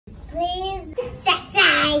Please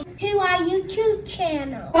subscribe to our YouTube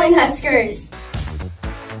channel. Coinhuskers.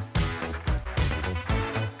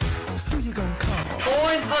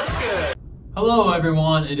 Coinhuskers. Hello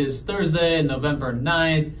everyone, it is Thursday, November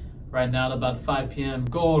 9th. Right now at about 5 p.m.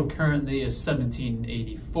 Gold currently is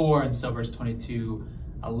 $17.84 and silver is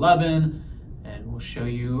 $22.11. And we'll show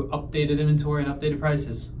you updated inventory and updated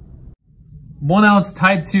prices. 1 ounce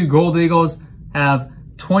type 2 gold eagles have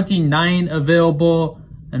 29 available,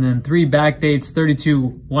 and then 3 backdates,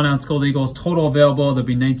 32 1 ounce gold eagles total available. They'll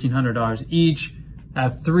be $1,900 each.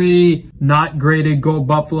 Have 3 not graded gold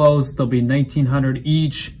buffaloes. They'll be $1,900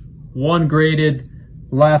 each. 1 graded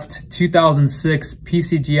left 2006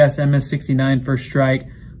 PCGS MS69 first strike.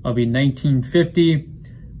 I'll be $1,950.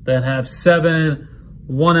 Then have 7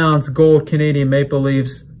 1 ounce gold Canadian maple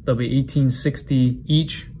leafs. They'll be $1,860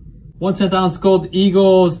 each. 1/10 ounce gold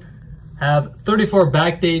eagles have 34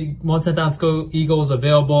 backdate 1/10 ounce gold eagles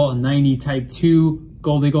available, and 90 type 2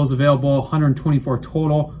 gold eagles available, 124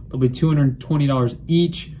 total. They'll be $220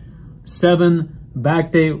 each. 7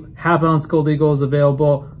 backdate half ounce gold eagles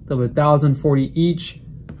available. They'll be $1,040 each.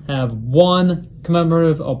 Have 1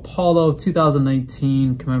 commemorative Apollo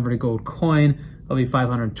 2019 commemorative gold coin. They'll be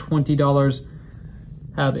 $520.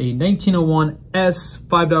 Have a 1901 S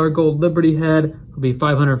 $5 gold Liberty head. It'll be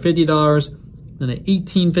 $550. Then an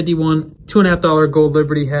 1851 $2.50 gold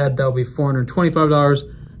Liberty head. That'll be $425.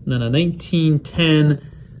 And then a 1910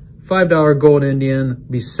 $5 gold Indian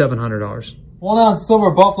will be $700. 1 ounce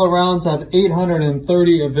silver buffalo rounds have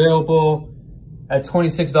 830 available at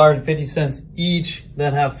 $26.50 each.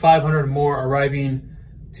 Then have 500 more arriving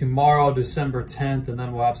tomorrow, December 10th, and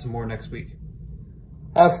then we'll have some more next week.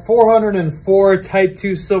 Have 404 type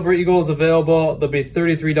 2 silver eagles available. They'll be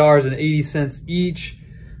 $33.80 each.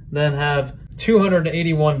 Then have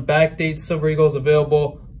 281 backdate silver eagles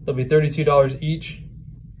available. They'll be $32 each.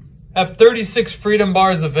 Have 36 freedom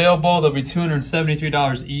bars available. They'll be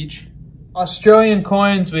 $273 each. Australian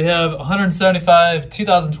coins, we have 175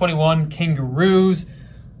 2021 kangaroos.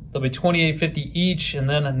 They'll be $28.50 each. And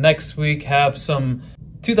then next week have some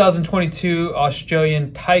 2022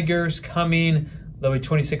 Australian tigers coming. They'll be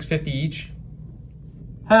 $26.50 each.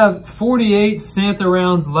 Have 48 Santa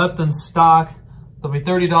rounds left in stock. They'll be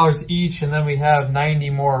 $30 each, and then we have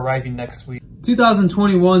 90 more arriving next week.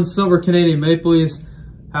 2021 silver Canadian maple leafs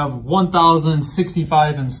have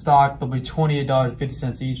 1,065 in stock. They'll be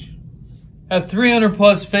 $28.50 each. Have 300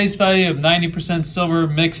 plus face value of 90% silver,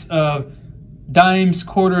 mix of dimes,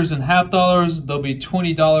 quarters, and half dollars. They'll be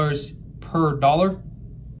 $20 per dollar.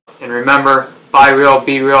 And remember, buy real,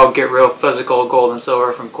 be real, get real physical gold and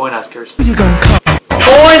silver from Coinhuskers.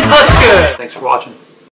 Coinhuskers! Thanks for watching.